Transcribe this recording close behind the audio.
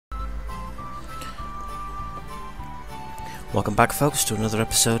Welcome back, folks, to another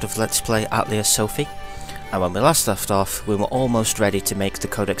episode of Let's Play Atelier Sophie. And when we last left off, we were almost ready to make the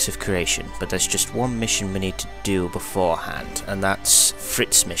Codex of Creation, but there's just one mission we need to do beforehand, and that's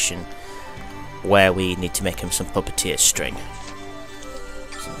Fritz's mission, where we need to make him some puppeteer string.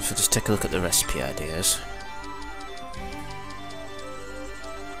 So if we just take a look at the recipe ideas.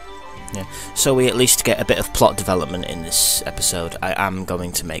 Yeah, so we at least get a bit of plot development in this episode. I am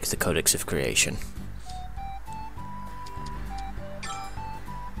going to make the Codex of Creation.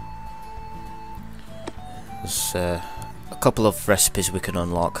 There's a couple of recipes we can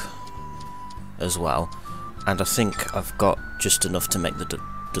unlock as well, and I think I've got just enough to make the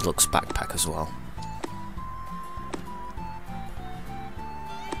deluxe backpack as well.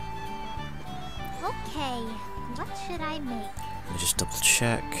 Okay, what should I make? Let me just double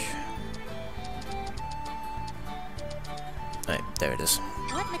check. Right, there it is.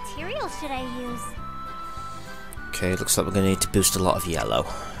 What material should I use? Okay, looks like we're going to need to boost a lot of yellow.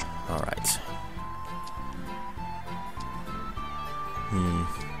 Alright.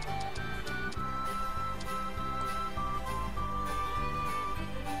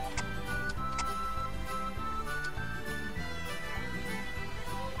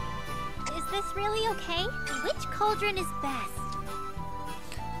 Is this really okay? Which cauldron is best?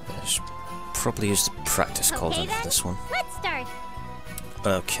 I should probably use the practice cauldron for this one. Let's start.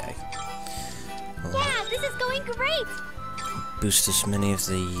 Okay. Yeah, this is going great. Boost as many of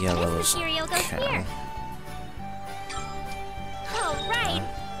the yellow as I material goes can. here. All right,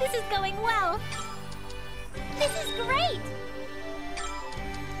 this is going well. This is great.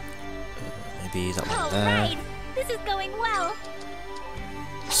 Maybe that one All there. right, this is going well.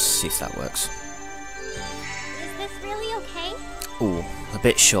 Let's see if that works. Is this really okay? Ooh, a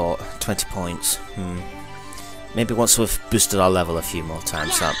bit short. 20 points. Maybe once we've boosted our level a few more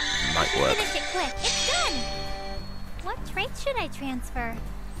times, that might work. Finish it quick. It's done. What traits should I transfer?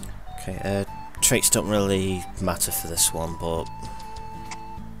 Okay, traits don't really matter for this one, but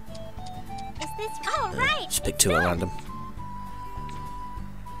Is this all right? just pick two at random.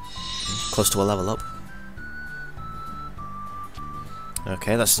 Close to a level up.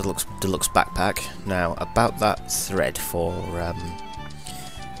 Okay, that's the deluxe backpack. Now, about that thread for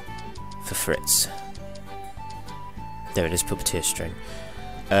Fritz. There it is, puppeteer string.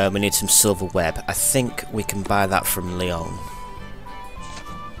 We need some silver web. I think we can buy that from Leon.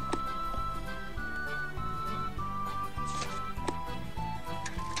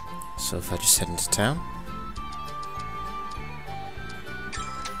 So if I just head into town.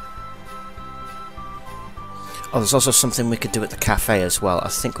 Oh, there's also something we could do at the cafe as well. I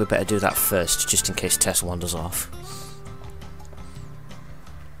think we better do that first, just in case Tess wanders off.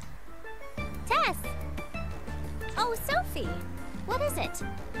 Tess! Oh, Sophie! What is it?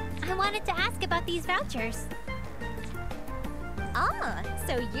 I wanted to ask about these vouchers. Ah,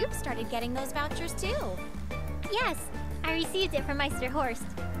 so you've started getting those vouchers too? Yes, I received it from Meister Horst.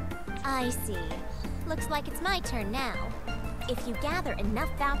 I see. Looks like it's my turn now. If you gather enough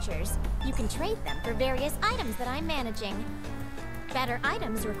vouchers, you can trade them for various items that I'm managing. Better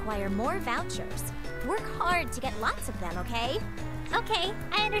items require more vouchers. Work hard to get lots of them, okay? Okay,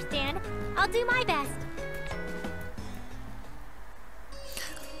 I understand. I'll do my best.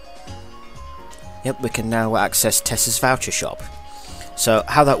 Yep, we can now access Tess's voucher shop. So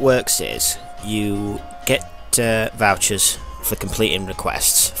how that works is, you get vouchers for completing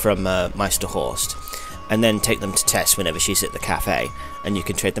requests from Meister Horst, and then take them to Tess whenever she's at the cafe, and you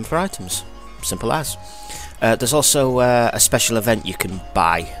can trade them for items. Simple as. There's also a special event you can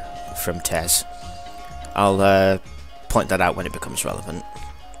buy from Tess. I'll point that out when it becomes relevant.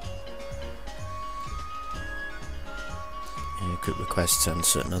 Group requests and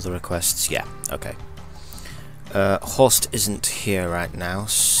certain other requests. Yeah, okay. Horst isn't here right now,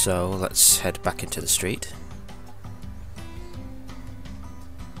 so let's head back into the street.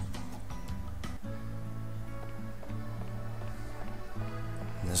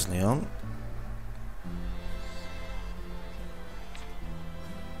 There's Leon.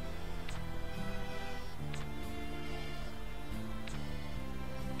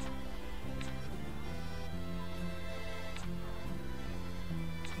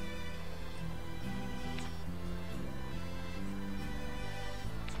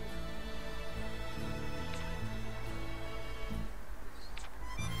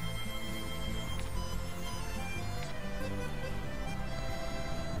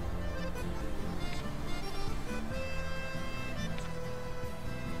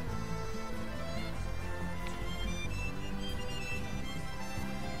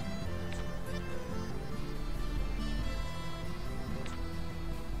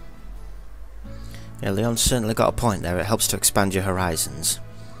 Yeah, Leon's certainly got a point there. It helps to expand your horizons.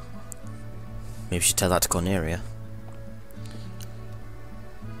 Maybe you should tell that to Cornelia.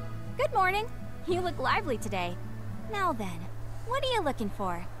 Good morning. You look lively today. Now then, what are you looking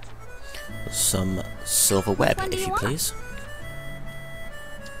for? Some silver web, Which one do if you you want? please.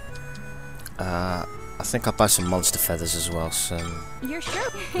 I think I'll buy some monster feathers as well. You're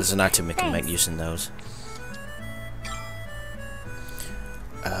sure? There's an item we can make Thanks. use in those.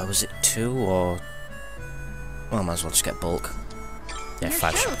 Was it 2 or... Well, I might as well just get bulk. Yeah, You're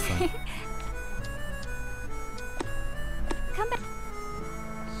 5 sure? should be fine. Come back.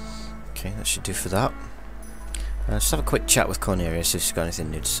 Okay, that should do for that. Just have a quick chat with Cornelia, see if she's got anything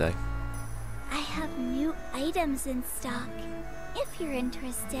new to say. I have new items in stock, if you're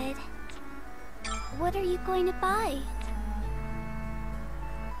interested. What are you going to buy?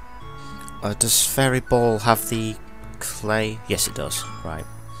 Does Fairy Ball have the clay? Yes, it does. Right.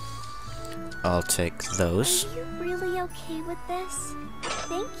 I'll take those. Are you really okay with this?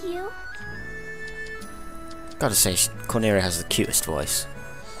 Thank you. Gotta say, Cornelia has the cutest voice.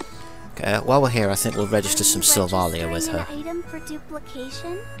 Okay, while we're here, I think we'll register some Sylvalia with her. An item for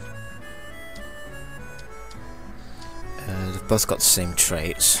duplication? They've both got the same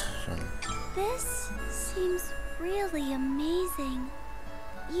traits. This seems really amazing.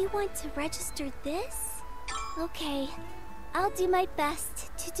 You want to register this? Okay, I'll do my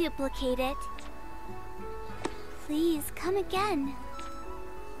best to duplicate it. Please come again.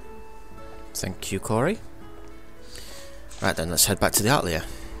 Thank you, Corey. Right then, let's head back to the Atelier.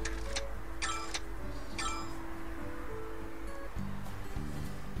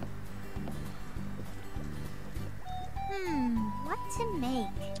 What to make?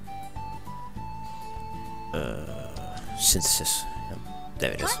 Synthesis. Yep,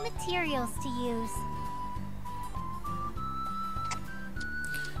 there it is. What materials to use?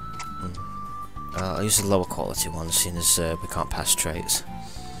 I'll use the lower quality ones, seeing as we can't pass traits.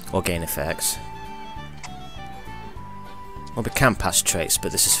 Or gain effects. Well, we can pass traits,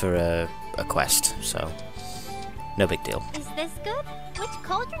 but this is for a quest, so no big deal. Is this good? Which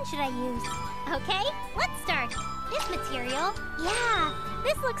cauldron should I use? Okay, let's start. This material. Yeah,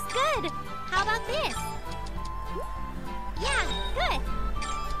 this looks good. How about this? Yeah, good.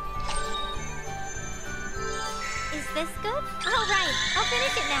 Is this good? All right, I'll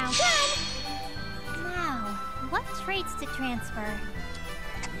finish it now. Done! Now, what traits to transfer?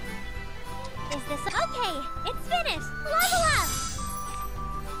 Is this... Okay, it's finished! Level up!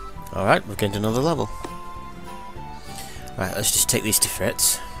 Alright, we've gained another level. Right, let's just take these to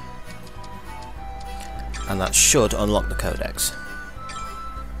Fritz. And that should unlock the Codex.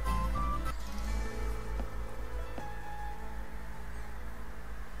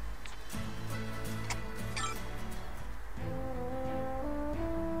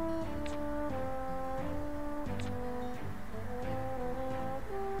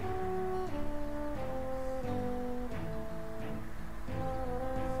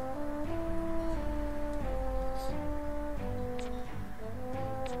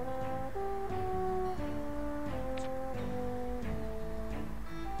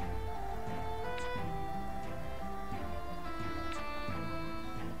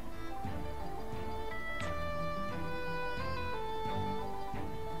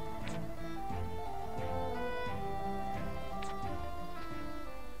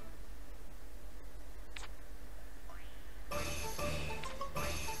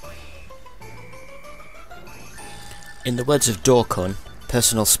 In the words of Dorkun,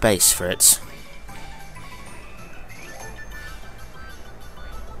 personal space, Fritz.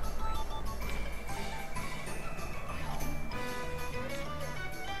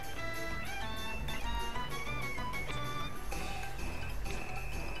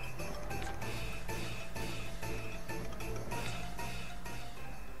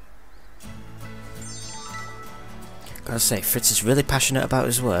 Gotta say, Fritz is really passionate about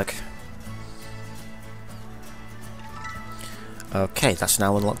his work. Okay, that's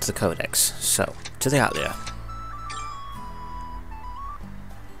now unlocked the Codex. So, to the Atelier.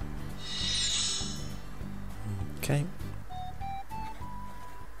 Okay.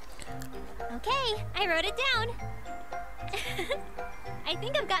 Okay, I wrote it down. I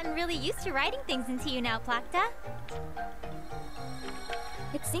think I've gotten really used to writing things into you now, Placta.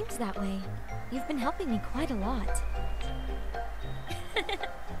 It seems that way. You've been helping me quite a lot.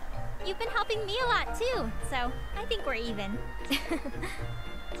 You've been helping me a lot too, so I think we're even.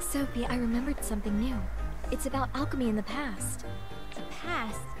 Sophie, I remembered something new. It's about alchemy in the past. The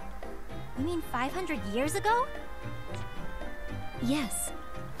past? You mean 500 years ago? Yes.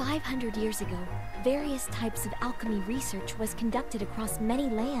 500 years ago, various types of alchemy research was conducted across many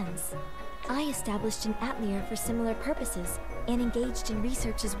lands. I established an Atelier for similar purposes and engaged in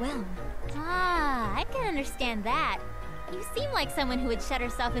research as well. Ah, I can understand that. You seem like someone who would shut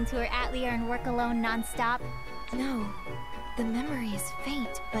herself into her Atelier and work alone non-stop. No, the memory is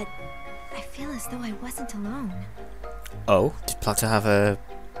faint, but I feel as though I wasn't alone. Oh, did Placta have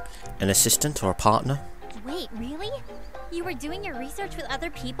an assistant or a partner? Wait, really? You were doing your research with other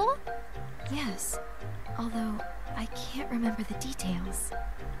people? Yes, although I can't remember the details.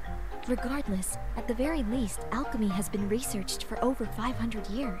 Regardless, at the very least, alchemy has been researched for over 500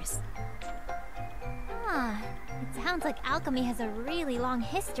 years. Ah, it sounds like alchemy has a really long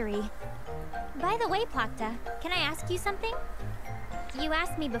history. By the way, Placta, can I ask you something? You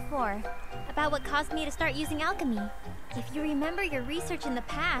asked me before about what caused me to start using alchemy. If you remember your research in the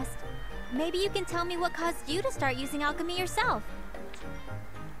past, maybe you can tell me what caused you to start using alchemy yourself.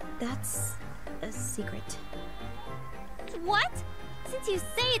 That's a secret. What? Since you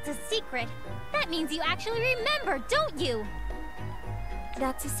say it's a secret, that means you actually remember, don't you?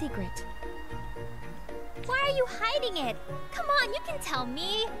 That's a secret. Why are you hiding it? Come on, you can tell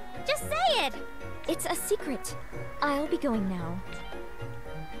me. Just say it. It's a secret. I'll be going now.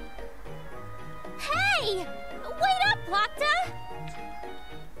 Hey! Wait up, Placta!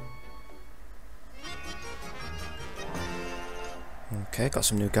 Okay, got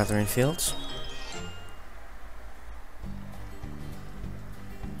some new gathering fields.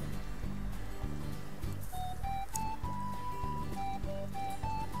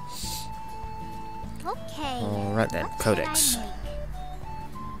 Okay. Alright then, what Codex. should I make?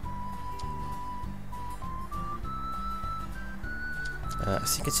 I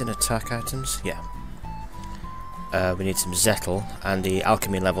think it's in attack items, yeah. We need some Zettel, and the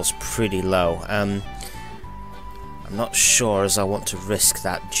alchemy level's pretty low. I'm not sure as I want to risk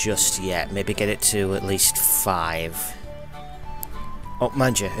that just yet. Maybe get it to at least 5. Oh,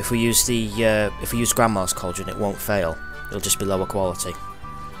 mind you, if we use Grandma's Cauldron, it won't fail. It'll just be lower quality.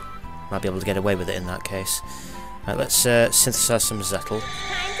 Might be able to get away with it in that case. Right, let's synthesize some Zettel.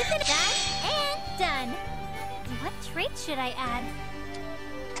 Time to finish that, and done. What traits should I add?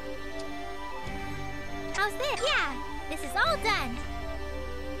 How's this? Yeah, this is all done.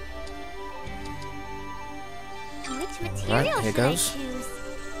 Which material Right, here should goes. I choose?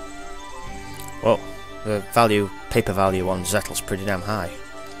 Whoa, the paper value on Zettel's pretty damn high.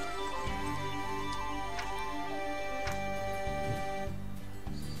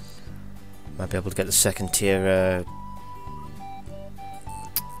 Might be able to get the second tier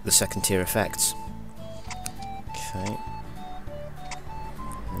effects. Okay.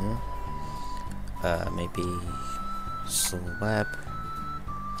 Maybe Silver Web.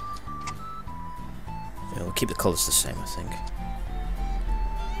 Yeah, we'll keep the colours the same, I think.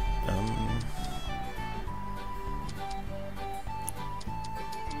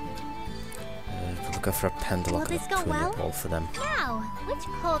 We'll go for a Penduloc and a Punya Ball for them. Now, which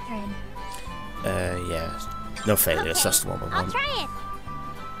cauldron? Yeah. No failures, Okay, that's the one we I'll want. try it.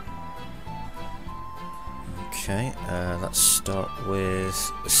 Okay, let's start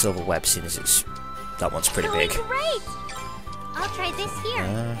with the Silver Web, seeing as that one's pretty Going big. great! I'll try this here.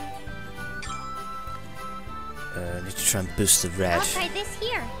 Need to try and boost the red. I'll try this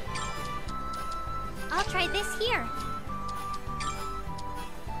here. I'll try this here.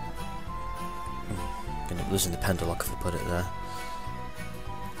 End up losing the Penduloc if I put it there.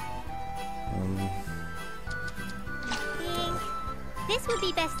 I think this would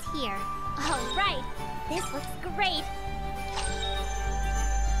be best here. All right, this looks great.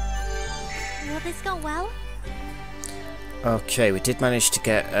 Will this go well? Okay, we did manage to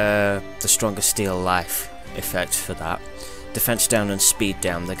get the Stronger Steel Life effect for that. Defense down and speed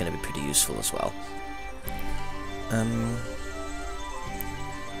down, they're going to be pretty useful as well. Let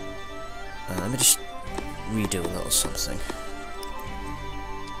me just redo a little something.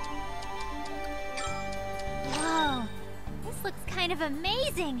 Whoa, this looks kind of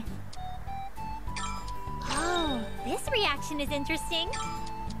amazing. Oh, this reaction is interesting.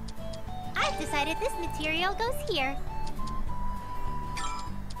 I've decided this material goes here.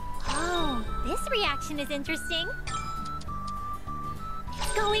 Oh, this reaction is interesting.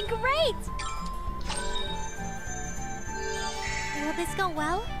 It's going great! Will this go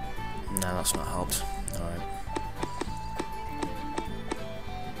well? No, that's not helped. Alright.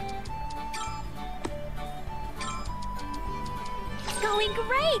 It's going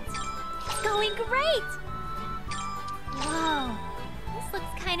great! It's going great! Whoa, this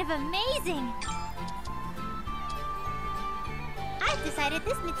looks kind of amazing. I've decided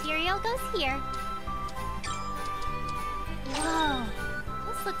this material goes here. Whoa,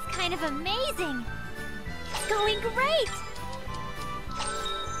 this looks kind of amazing. It's going great!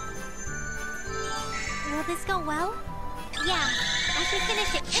 Will this go well? Yeah, I should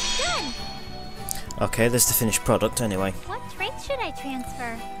finish it. It's done! Okay, there's the finished product anyway. What trait should I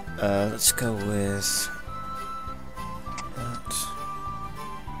transfer? Let's go with that.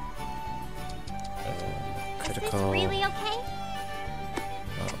 Critical. Is this really okay?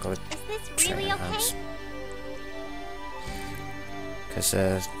 Oh, I'll go with Is this really okay? Because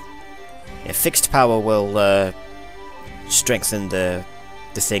yeah, fixed power will strengthen the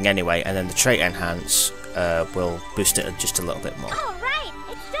thing anyway, and then the trait enhance will boost it just a little bit more. All right,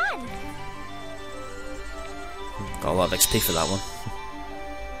 it's done. Got a lot of XP for that one.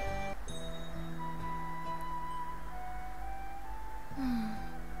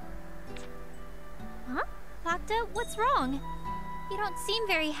 Huh? Placta, what's wrong? You don't seem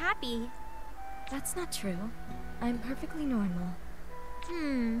very happy. That's not true. I'm perfectly normal.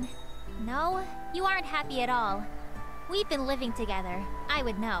 No, you aren't happy at all. We've been living together. I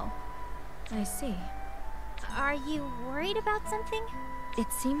would know. I see. Are you worried about something? It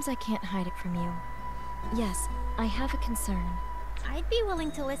seems I can't hide it from you. Yes, I have a concern. I'd be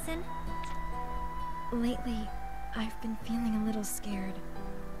willing to listen. Lately, I've been feeling a little scared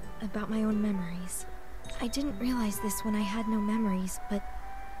about my own memories. I didn't realize this when I had no memories, but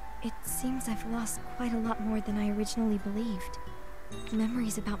it seems I've lost quite a lot more than I originally believed.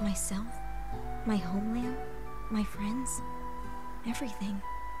 Memories about myself, my homeland, my friends, everything.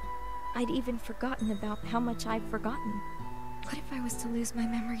 I'd even forgotten about how much I've forgotten. What if I was to lose my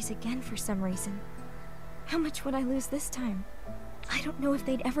memories again for some reason? How much would I lose this time? I don't know if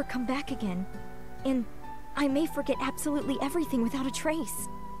they'd ever come back again. And I may forget absolutely everything without a trace.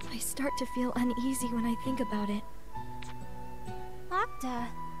 I start to feel uneasy when I think about it. Placta.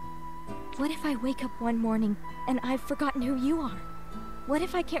 What if I wake up one morning and I've forgotten who you are? What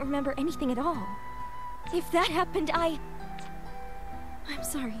if I can't remember anything at all? If that happened, I'm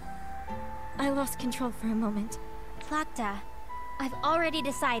sorry. I lost control for a moment. Placta, I've already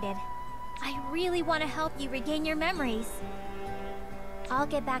decided. I really want to help you regain your memories. I'll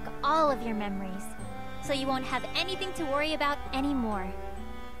get back all of your memories, so you won't have anything to worry about anymore.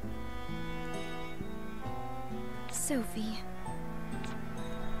 Sophie.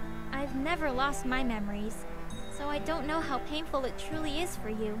 I've never lost my memories, so I don't know how painful it truly is for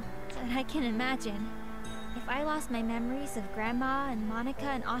you, but I can imagine. If I lost my memories of Grandma and Monica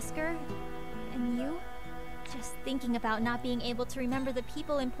and Oscar, and you, just thinking about not being able to remember the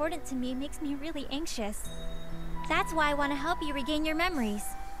people important to me makes me really anxious. That's why I want to help you regain your memories.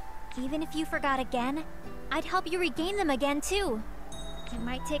 Even if you forgot again, I'd help you regain them again too. It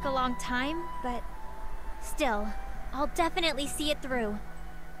might take a long time, but still, I'll definitely see it through.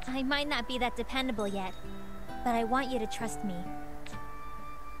 I might not be that dependable yet, but I want you to trust me.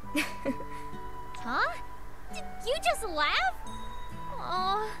 Huh? Did you just laugh?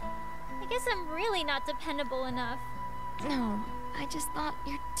 Oh, I guess I'm really not dependable enough. No, I just thought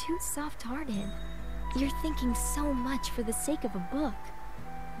you're too soft-hearted. You're thinking so much for the sake of a book.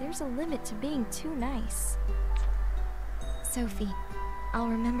 There's a limit to being too nice. Sophie, I'll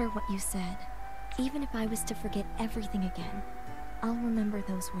remember what you said. Even if I was to forget everything again, I'll remember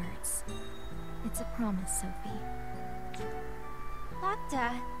those words. It's a promise, Sophie.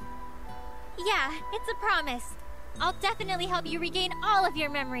 Placta. Yeah, it's a promise. I'll definitely help you regain all of your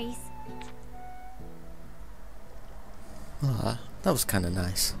memories. Ah, that was kind of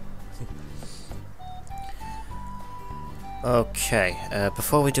nice. Okay,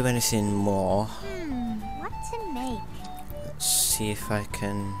 before we do anything more, What to make? let's see if I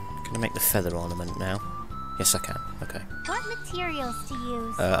can I make the feather ornament now? Yes, I can. Okay. What materials to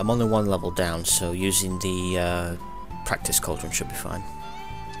use? I'm only one level down, so using the practice cauldron should be fine.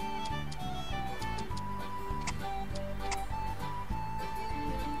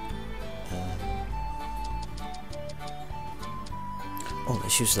 Oh,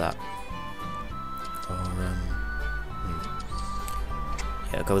 let's use that. Or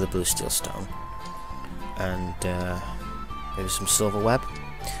yeah, I'll go with the blue steel stone, and maybe some silver web.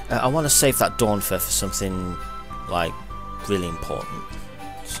 I want to save that dawn fur for something like really important.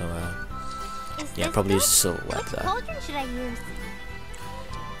 So yeah, probably use the silver web there. What cauldron should I use?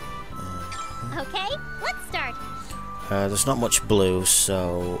 Okay, let's start. There's not much blue,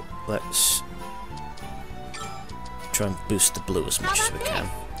 so let's try and boost the blue as much as we can.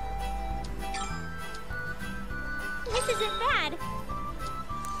 This isn't bad.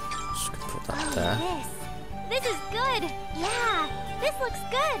 Just gonna put that there. This is good. Yeah, this looks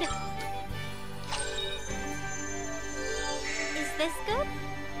good. Is this good?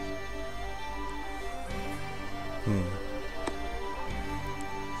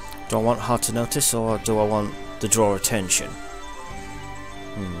 Do I want hard to notice, or do I want to draw attention?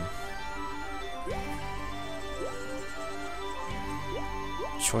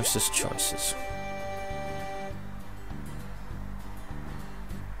 Choices, choices.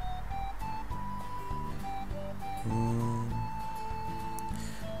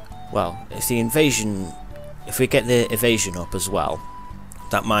 Well, if we get the evasion up as well,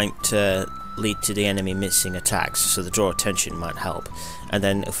 that might lead to the enemy missing attacks, so the draw attention might help. And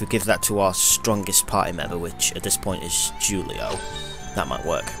then if we give that to our strongest party member, which at this point is Julio, that might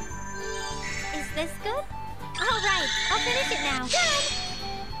work. Is this good? Alright, I'll finish it now. Good!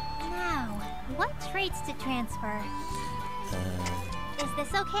 Now, what traits to transfer? Is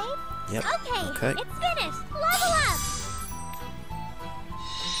this okay? Yep. Okay, it's finished! Level up!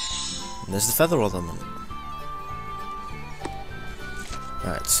 And there's the feather ornament.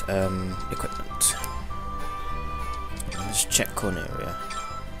 Right, equipment. Let's check Cornelia.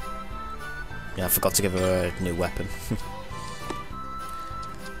 Yeah, I forgot to give her a new weapon.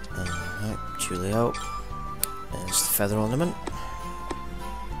 Alright, Julio. There's the feather ornament.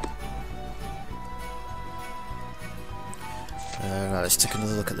 Right, let's take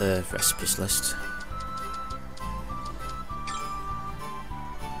another look at the recipes list.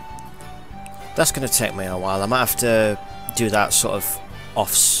 That's going to take me a while. I might have to do that sort of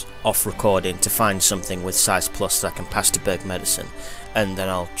off recording to find something with size plus that I can pass to Berg Medicine, and then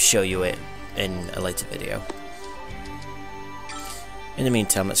I'll show you it in a later video. In the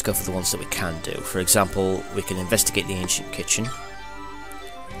meantime, let's go for the ones that we can do. For example, we can investigate the ancient kitchen.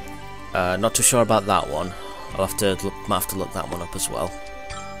 Not too sure about that one. Might have to look that one up as well.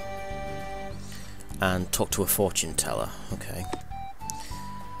 And talk to a fortune teller. Okay.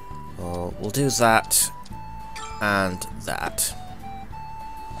 Well, we'll do that and that.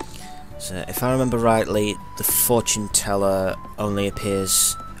 So, if I remember rightly, the fortune teller only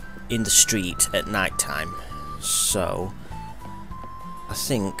appears in the street at night time. So, I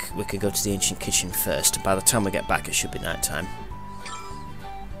think we could go to the ancient kitchen first. By the time we get back, it should be night time.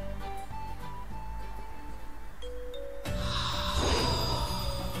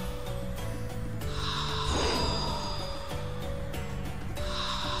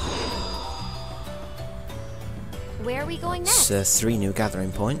 Where are we going next? It's 3 new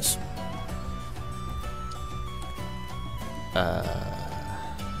gathering points.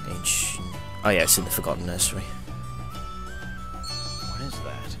 Ancient. Oh yeah, it's in the Forgotten Nursery. What is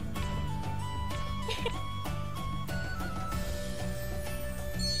that?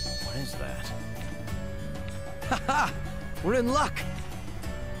 What is that? Haha! We're in luck!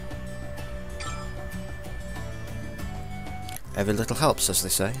 Every little helps, as they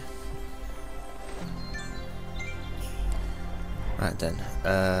say. Right then,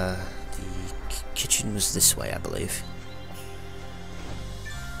 the kitchen was this way, I believe.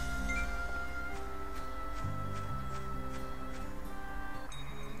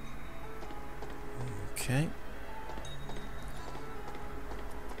 Okay.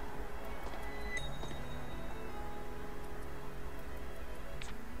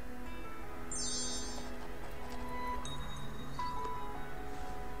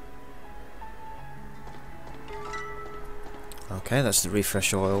 Okay, that's the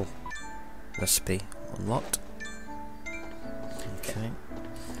refresh oil recipe unlocked. Okay.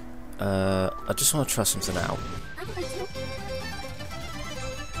 I just want to try something out.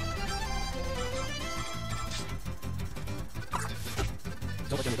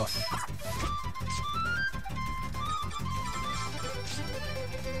 Don't let them go.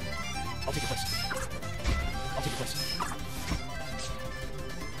 I'll take your place. I'll take your place.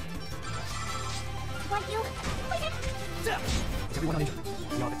 What you? Is everyone uninjured?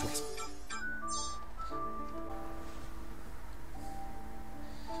 We are victorious.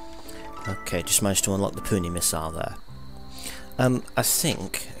 Okay, just managed to unlock the Puni missile there. I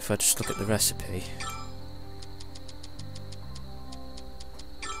think, if I just look at the recipe...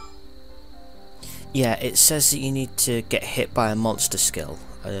 Yeah, it says that you need to get hit by a monster skill,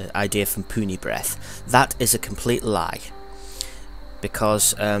 idea from Puni Breath. That is a complete lie.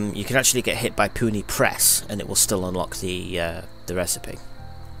 Because you can actually get hit by Puni Press, and it will still unlock the recipe.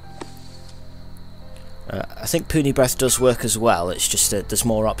 I think Puni Breath does work as well, it's just that there's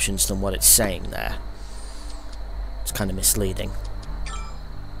more options than what it's saying there. It's kind of misleading.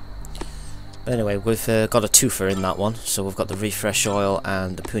 But anyway, we've got a twofer in that one, so we've got the refresh oil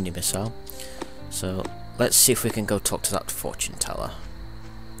and the Puni missile. So let's see if we can go talk to that fortune teller.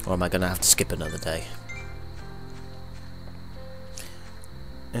 Or am I going to have to skip another day?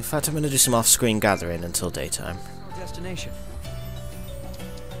 In fact, I'm going to do some off-screen gathering until daytime. Our destination.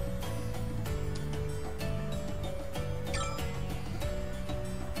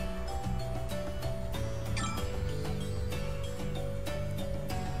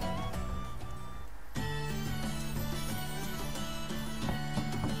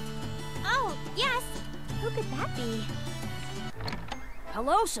 Sophie.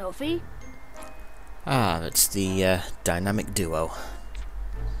 Hello, Sophie. Ah, it's the dynamic duo.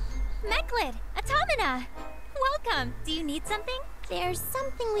 Mechlid! Automata! Welcome! Do you need something? There's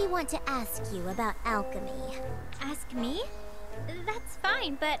something we want to ask you about alchemy. Ask me? That's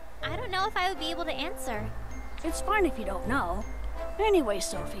fine, but I don't know if I would be able to answer. It's fine if you don't know. Anyway,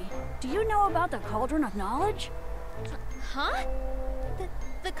 Sophie, do you know about the Cauldron of Knowledge? Huh?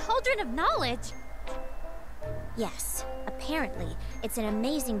 The Cauldron of Knowledge? Yes. Apparently, it's an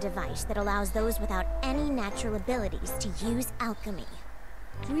amazing device that allows those without any natural abilities to use alchemy.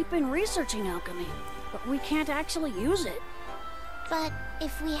 We've been researching alchemy, but we can't actually use it. But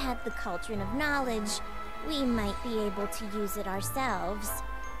if we had the Cauldron of Knowledge, we might be able to use it ourselves.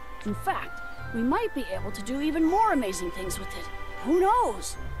 In fact, we might be able to do even more amazing things with it. Who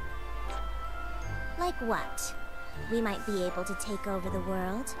knows? Like what? We might be able to take over the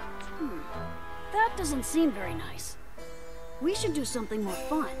world? That doesn't seem very nice. We should do something more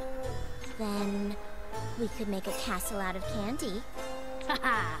fun. Then we could make a castle out of candy.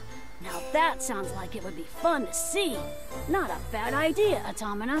 Haha! Now that sounds like it would be fun to see. Not a bad idea,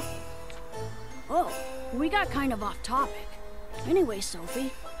 Automata. Oh, we got kind of off topic. Anyway,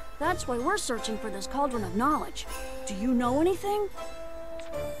 Sophie, that's why we're searching for this Cauldron of Knowledge. Do you know anything?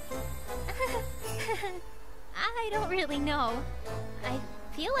 I don't really know. I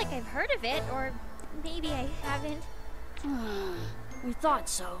feel like I've heard of it, or maybe I haven't. We thought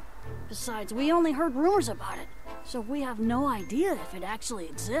so. Besides, we only heard rumors about it, so we have no idea if it actually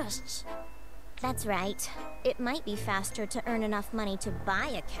exists. That's right. It might be faster to earn enough money to buy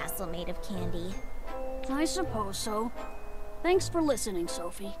a castle made of candy. I suppose so. Thanks for listening,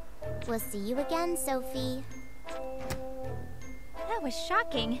 Sophie. We'll see you again, Sophie. That was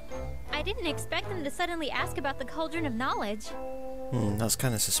shocking. I didn't expect them to suddenly ask about the Cauldron of Knowledge. That's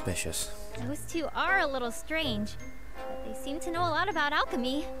kind of suspicious. Those two are a little strange, but they seem to know a lot about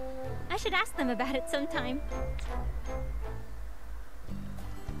alchemy. I should ask them about it sometime.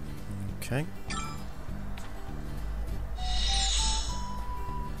 Okay.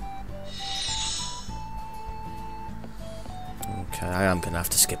 Okay, I am gonna have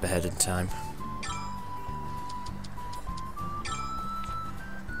to skip ahead in time.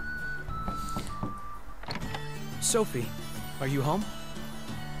 Sophie, are you home?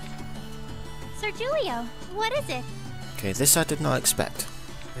 Sir Julio, what is it? Okay, this I did not expect.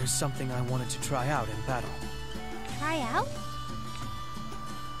 There's something I wanted to try out in battle. Try out?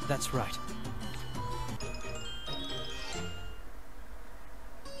 That's right.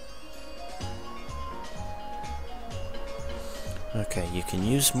 Okay, you can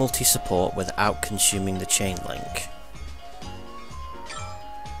use multi-support without consuming the chain link.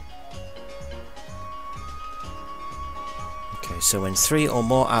 Okay, so when 3 or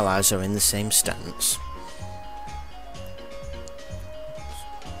more allies are in the same stance,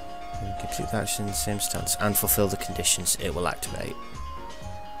 complete the action in the same stance and fulfill the conditions, it will activate.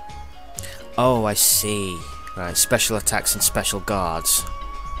 Oh, I see. Right, special attacks and special guards.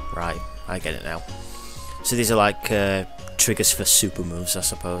 Right, I get it now. So these are like triggers for super moves, I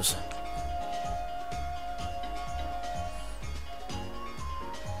suppose.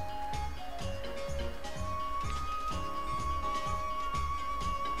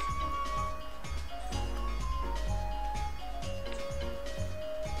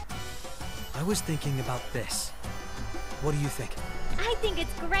 I was thinking about this. What do you think? I think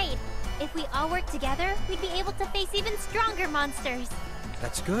it's great. If we all work together, we'd be able to face even stronger monsters.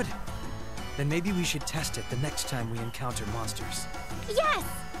 That's good. Then maybe we should test it the next time we encounter monsters. Yes!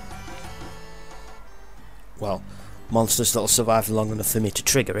 Well, monsters that'll survive long enough for me to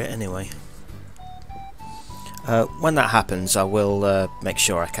trigger it anyway. When that happens, I will make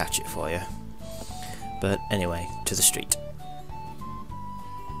sure I catch it for you. But anyway, to the street.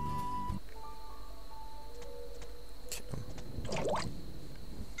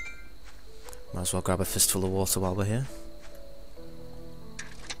 Might as well grab a fistful of water while we're here.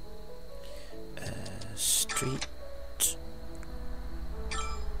 Street.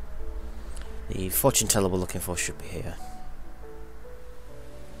 The fortune teller we're looking for should be here.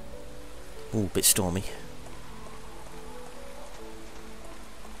 Ooh, bit stormy.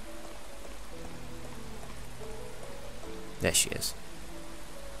 There she is.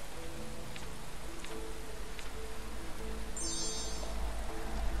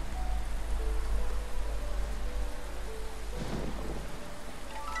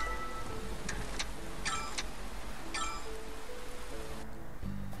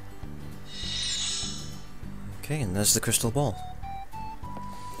 Okay, and there's the crystal ball.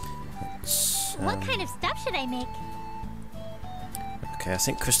 What kind of stuff should I make? Okay, I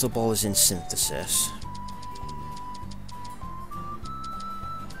think crystal ball is in synthesis.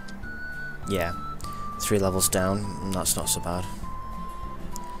 Yeah, 3 levels down, and that's not so bad.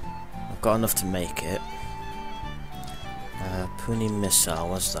 I've got enough to make it. Puni missile,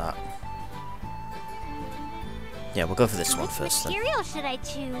 what's that? Yeah, we'll go for this one first then. What material should I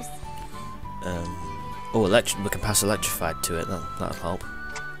choose? Oh, we can pass electrified to it, that'll help.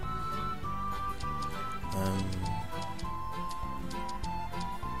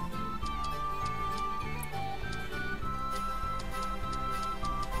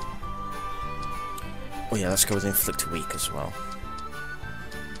 Oh yeah, let's go with inflict weak as well.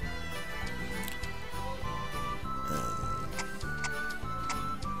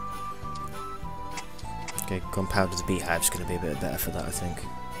 Okay, gunpowder the beehive's going to be a bit better for that, I think.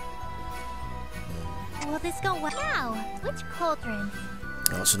 Will this go well? Now, which cauldron?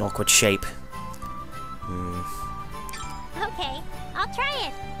 Oh, it's an awkward shape. Okay, I'll try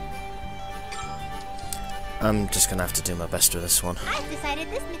it. I'm just going to have to do my best with this one. I've decided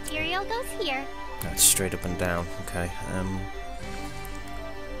this material goes here. That's straight up and down. Okay. I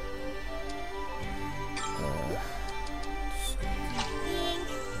think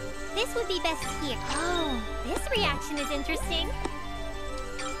this would be best here. Oh, this reaction is interesting.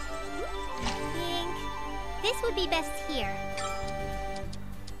 I think this would be best here.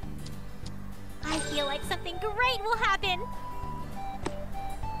 I feel like something great will happen.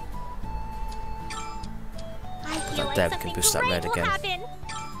 I feel like Deb something can boost that great red will again. happen.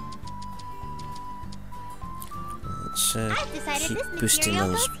 Let's I've decided keep this boosting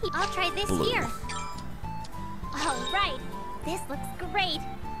material those goes here. I'll try this blue. here. All right, this looks great.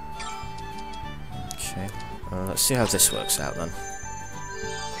 Okay. Let's see how this works out then.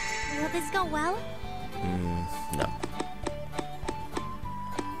 Will this go well? No.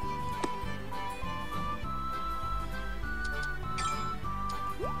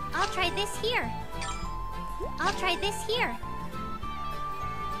 I'll try this here. I'll try this here.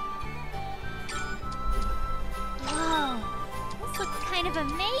 Whoa, this looks kind of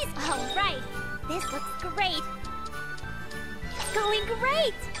amazing. All right, this looks great. It's going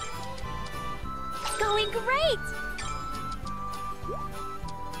great. It's going great.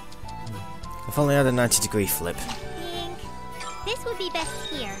 I've only had a 90-degree flip. I think this would be best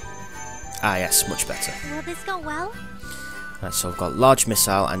here. Ah yes, much better. Will this go well? Right, so I've got large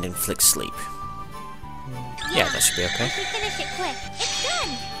missile and inflict sleep. Yeah, that should be I okay. should finish it quick. It's done.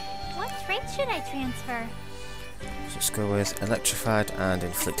 What trait should I transfer? So let's go with electrified and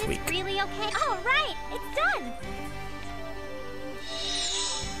inflict Is weak. this really okay? All right, it's done.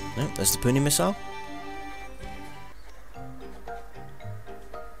 No, there's the Puni missile.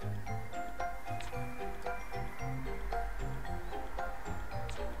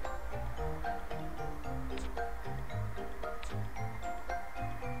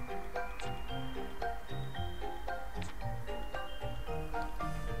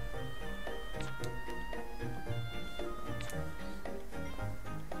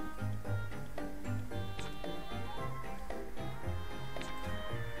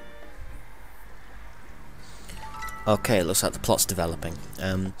 Okay, it looks like the plot's developing.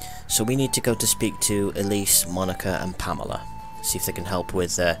 So we need to go to speak to Elise, Monica and Pamela. See if they can help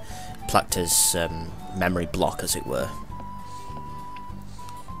with Placta's memory block, as it were.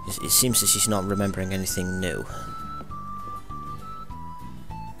 It seems that she's not remembering anything new.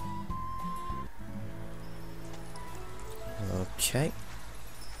 Okay.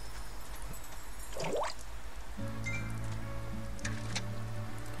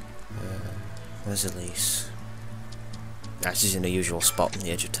 Where's Elise? Ah, she's in the usual spot on the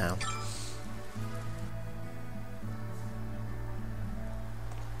edge of town.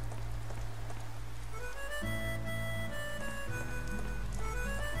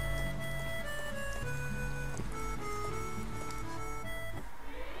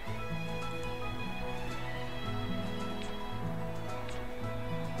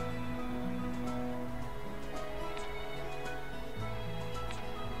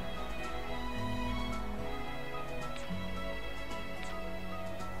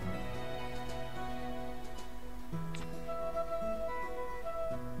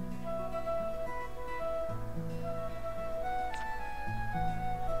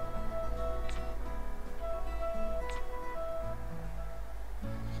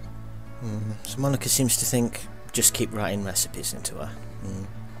 So Monica seems to think just keep writing recipes into her.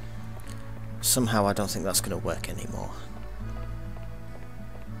 Somehow I don't think that's going to work anymore.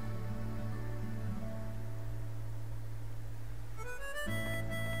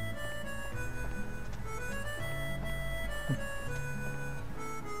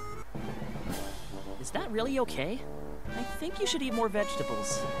 Is that really okay? I think you should eat more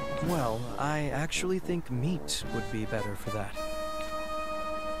vegetables. Well, I actually think meat would be better for that.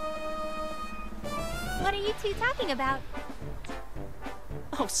 you two talking about?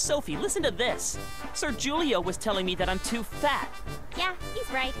 Oh, Sophie, listen to this. Sir Julio was telling me that I'm too fat. Yeah, he's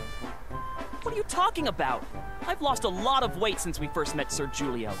right. What are you talking about? I've lost a lot of weight since we first met Sir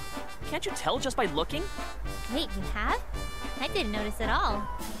Julio. Can't you tell just by looking? Wait, you have? I didn't notice at all.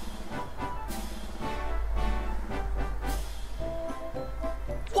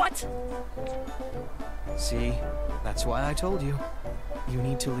 What? See? That's why I told you. You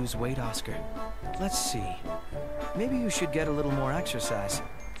need to lose weight, Oscar. Let's see. Maybe you should get a little more exercise.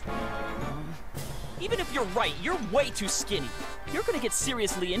 Even if you're right, you're way too skinny. You're gonna get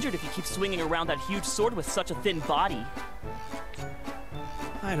seriously injured if you keep swinging around that huge sword with such a thin body.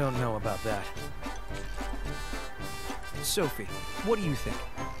 I don't know about that. Sophie, what do you think?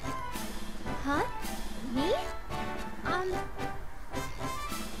 Huh? Me?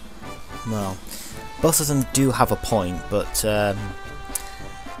 Well, both of them do have a point, but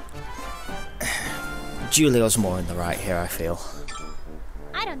Julio's more in the right here, I feel.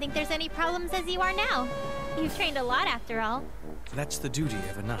 I don't think there's any problems as you are now. You've trained a lot after all. That's the duty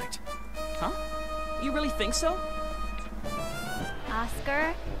of a knight. Huh? You really think so?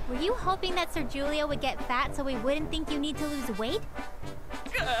 Oscar, were you hoping that Sir Julio would get fat so we wouldn't think you need to lose weight?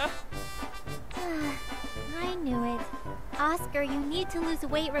 I knew it. Oscar, you need to lose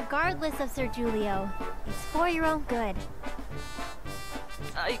weight regardless of Sir Julio. It's for your own good.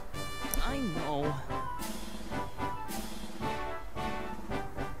 I know.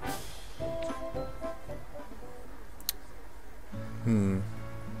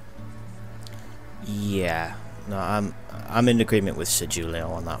 Yeah, no, I'm in agreement with Sir Julio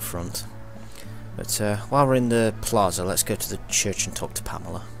on that front. But while we're in the plaza, let's go to the church and talk to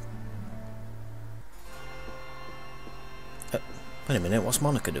Pamela. Wait a minute, what's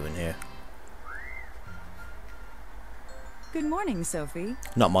Monica doing here? Good morning, Sophie.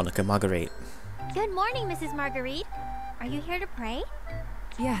 Not Monica, Marguerite. Good morning, Mrs. Marguerite. Are you here to pray?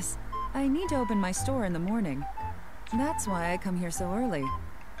 Yes, I need to open my store in the morning. That's why I come here so early.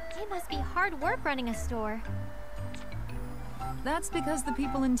 It must be hard work running a store. That's because the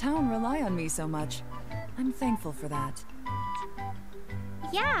people in town rely on me so much. I'm thankful for that.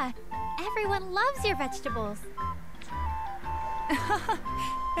 Yeah, everyone loves your vegetables.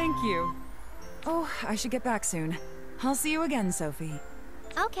 Thank you. Oh, I should get back soon. I'll see you again, Sophie.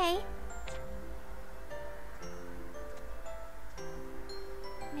 Okay.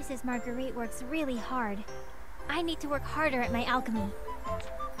 Mrs. Marguerite works really hard. I need to work harder at my alchemy.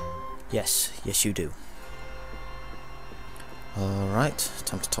 Yes, yes you do. Alright,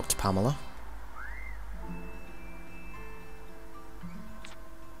 time to talk to Pamela.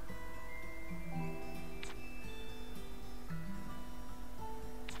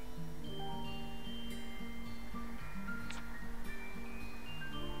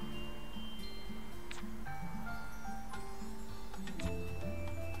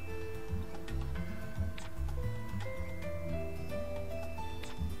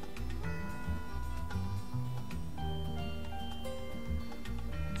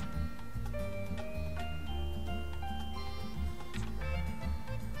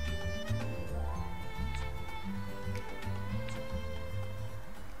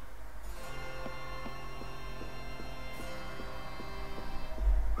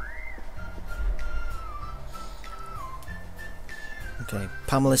 Okay,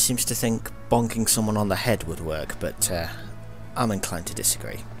 Pamela seems to think bonking someone on the head would work, but I'm inclined to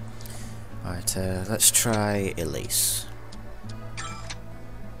disagree. Alright, let's try Elise.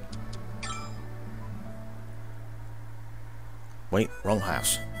 Wait, wrong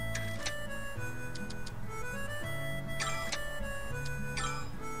house.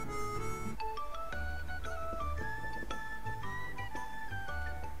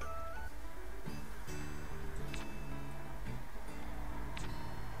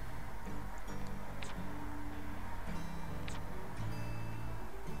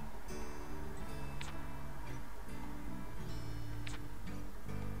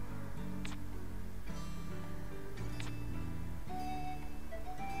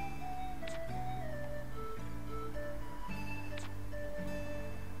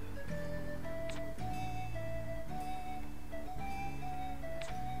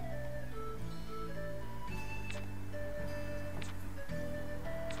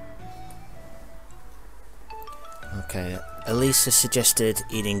 Okay, Elise has suggested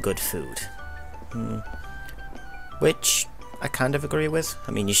eating good food. Which I kind of agree with.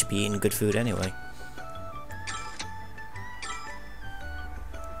 I mean, you should be eating good food anyway.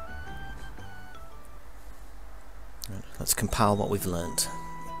 Let's compile what we've learned.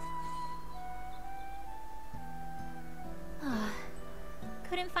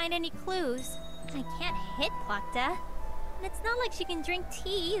 Couldn't find any clues. I can't hit Placta. And it's not like she can drink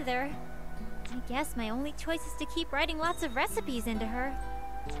tea either. I guess my only choice is to keep writing lots of recipes into her.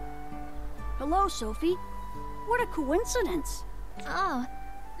 Hello, Sophie. What a coincidence. Oh,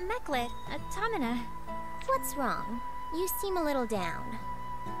 Meklet, Automata. What's wrong? You seem a little down.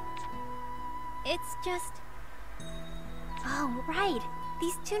 It's just... Oh, right.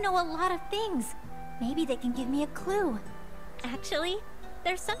 These two know a lot of things. Maybe they can give me a clue. Actually,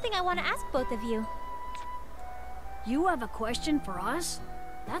 there's something I want to ask both of you. You have a question for us?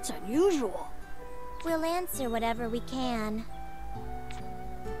 That's unusual. We'll answer whatever we can.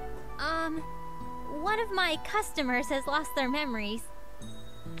 One of my customers has lost their memories.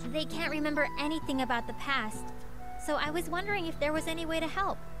 They can't remember anything about the past, so I was wondering if there was any way to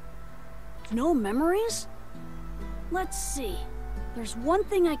help. No memories? Let's see. There's one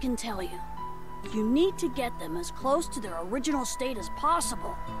thing I can tell you. You need to get them as close to their original state as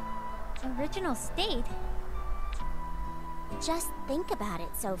possible. Original state? Just think about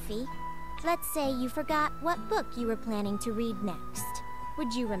it, Sophie. Let's say you forgot what book you were planning to read next.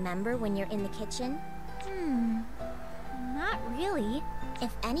 Would you remember when you're in the kitchen? Not really.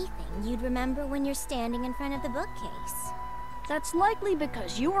 If anything, you'd remember when you're standing in front of the bookcase. That's likely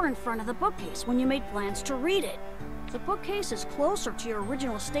because you were in front of the bookcase when you made plans to read it. The bookcase is closer to your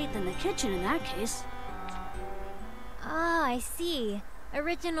original state than the kitchen in that case. Ah, I see.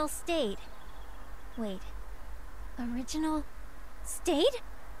 Original state. Wait. Original state?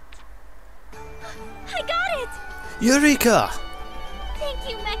 I got it! Eureka! Thank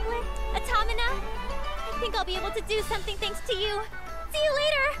you, Meklet, Automata. I think I'll be able to do something thanks to you. See you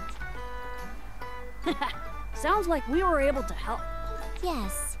later! Sounds like we were able to help.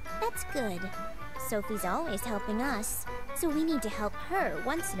 Yes, that's good. Sophie's always helping us, so we need to help her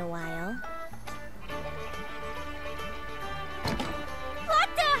once in a while.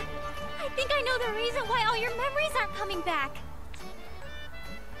 Placta! I think I know the reason why all your memories aren't coming back.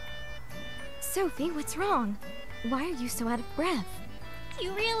 Sophie, what's wrong? Why are you so out of breath?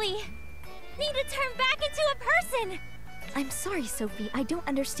 You really need to turn back into a person! I'm sorry, Sophie. I don't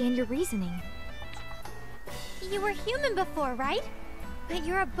understand your reasoning. You were human before, right? But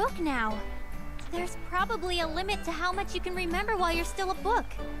you're a book now. There's probably a limit to how much you can remember while you're still a book.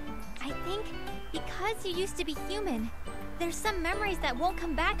 I think because you used to be human, there's some memories that won't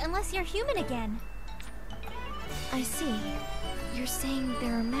come back unless you're human again. I see. You're saying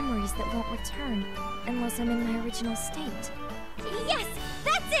there are memories that won't return unless I'm in my original state. Yes!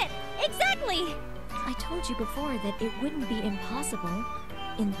 That's it! Exactly! I told you before that it wouldn't be impossible,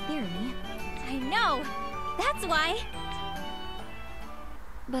 in theory. I know! That's why!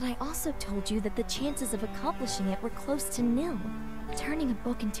 But I also told you that the chances of accomplishing it were close to nil. Turning a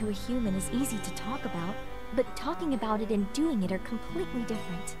book into a human is easy to talk about, but talking about it and doing it are completely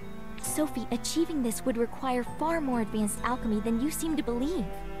different. Sophie, achieving this would require far more advanced alchemy than you seem to believe.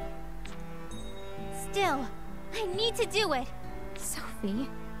 Still, I need to do it! Sophie?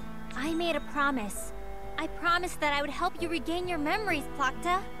 I made a promise. I promised that I would help you regain your memories,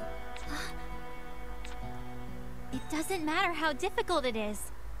 Placta. It doesn't matter how difficult it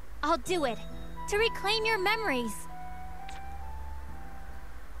is. I'll do it, to reclaim your memories.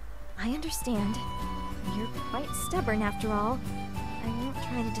 I understand. You're quite stubborn after all. I won't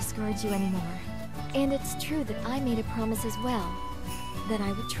try to discourage you anymore. And it's true that I made a promise as well, that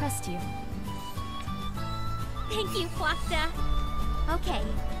I would trust you. Thank you, Placta. Okay,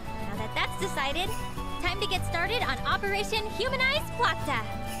 now that that's decided, time to get started on Operation Humanize Placta.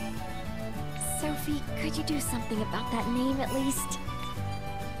 Sophie, could you do something about that name at least?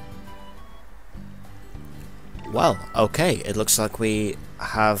 Well, okay, it looks like we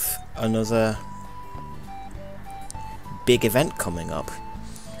have another big event coming up.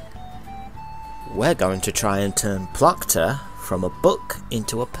 We're going to try and turn Placta from a book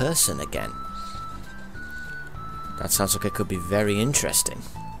into a person again. That sounds like it could be very interesting.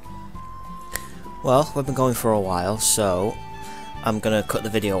 Well, we've been going for a while, so I'm going to cut the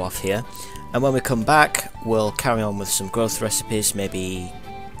video off here. And when we come back, we'll carry on with some growth recipes, maybe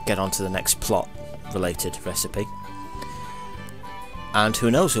get on to the next plot-related recipe. And who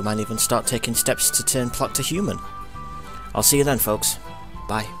knows, we might even start taking steps to turn Placta human. I'll see you then, folks.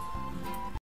 Bye.